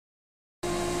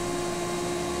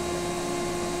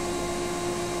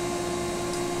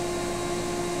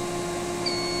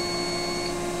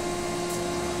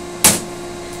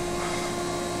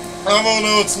I don't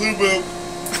know, it's Lou Boop.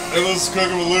 And this is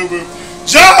Cooking with Lou Boop.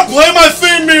 John, play my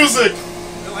theme music!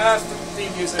 Who has the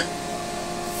theme music?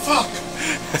 Fuck!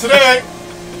 Today,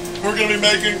 we're going to be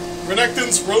making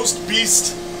Renektons Roast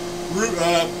Beast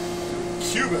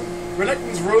Cuban.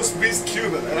 Renektons Roast Beast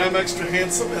Cuban. And I'm extra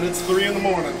handsome, and it's 3 in the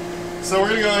morning. So we're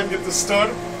going to go ahead and get this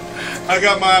started. I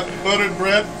got my buttered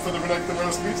bread for the Renekton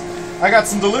Roast Beast. I got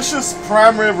some delicious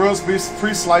prime rib roast beef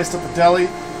pre-sliced at the deli.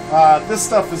 This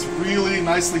stuff is really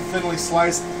nicely thinly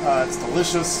sliced. It's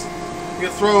delicious. You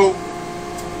can throw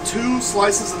 2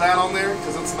 slices of that on there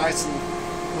because it's nice and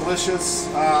delicious.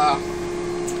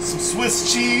 Some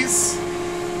Swiss cheese.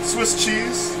 Swiss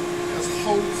cheese has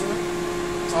holes in it.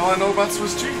 That's all I know about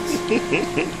Swiss cheese.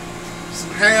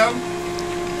 Some ham.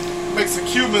 What makes a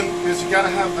Cuban is you gotta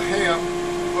have the ham.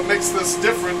 What makes this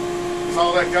different is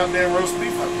all that goddamn roast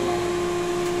beef I put on it.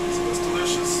 So it's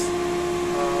delicious.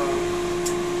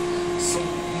 Some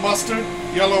mustard,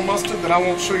 yellow mustard that I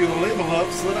won't show you the label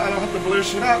of so that I don't have to blur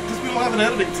shit out because we don't have an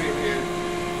editing team here.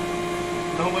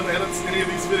 No one edits any of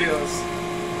these videos.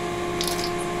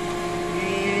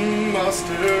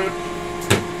 Mustard.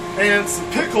 And some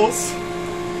pickles.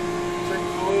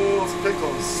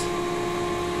 Pickles.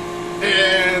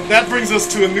 And that brings us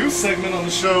to a new segment on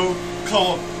the show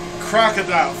called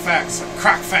Crocodile Facts, or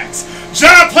Croc Facts.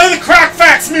 John, play the Croc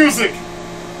Facts music!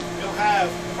 We don't have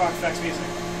Croc Facts music.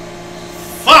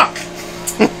 Fuck!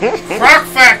 Croc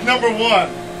Fact number 1.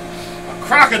 A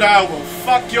crocodile will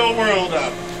fuck your world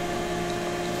up.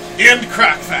 End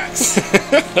Croc Facts.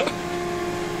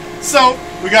 So,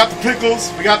 we got the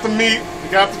pickles, we got the meat, we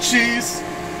got the cheese.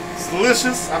 It's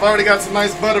delicious. I've already got some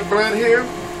nice buttered bread here.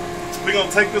 We're going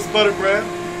to take this buttered bread,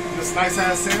 this nice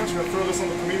ass sandwich, we're going to throw this on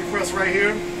the panini press right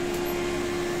here.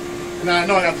 And I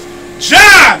know I got this.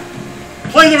 John!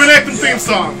 Play the Renekton theme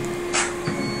song.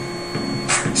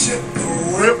 Chip the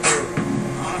Ripper.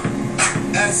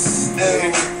 S-L-A-P.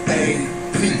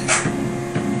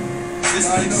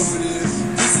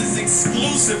 This is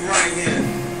exclusive right here.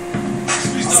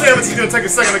 Sandwich is going to take a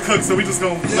second to cook, so we just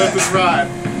going to let this ride.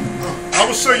 I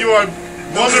will show you our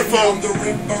wonderful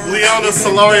Leona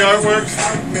Solari artwork.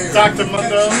 Dr.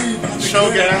 Mundo,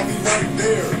 Shogun.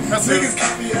 That's it. Niggas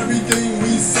copy everything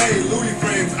we say. Louis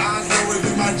frames, eyes lower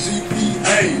than my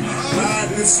GPA.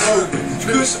 Ride and slogan.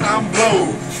 Kush, I'm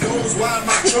blow. Goes wide,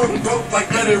 my choke broke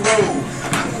like Eddie Rowe.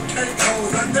 I don't cake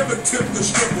hoes, I never tip the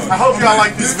stripper. I hope y'all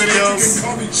like these videos.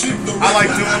 I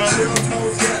like doing them.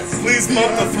 Please bump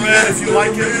the thread if you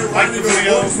like it. Like the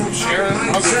video, share it.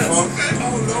 I'll give a fuck.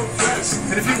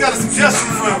 And if you've got a suggestion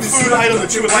for a food item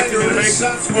that you would like me to make,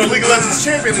 or a League of Legends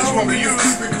champion that you want me to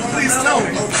use, please tell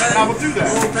me, and I will do that.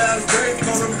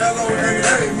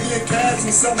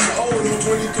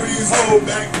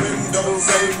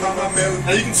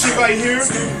 Now you can see right here,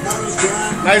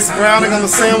 nice browning on the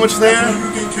sandwich there.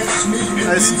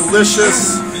 Nice and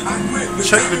delicious.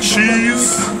 Check the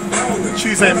cheese. The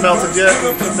cheese ain't melted yet.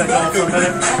 Keep that going for a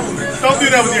minute. Don't do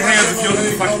that with your hands if you don't know what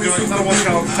the fuck you're doing, because I don't want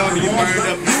y'all telling me you burned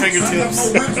up your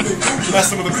fingertips.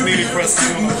 Messing with the panini press if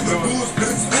you don't know what you're doing.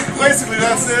 Basically,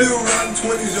 that's it.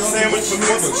 Sandwich with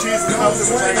once the cheese is melted,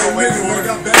 which I ain't gonna wait for it.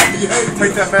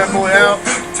 Take that bad boy out.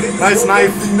 Nice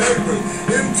knife.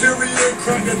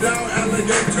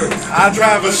 I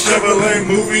drive a Chevrolet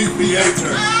movie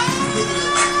theater.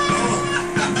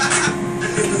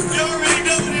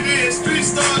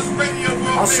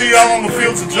 I'll see y'all on the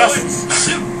fields of justice.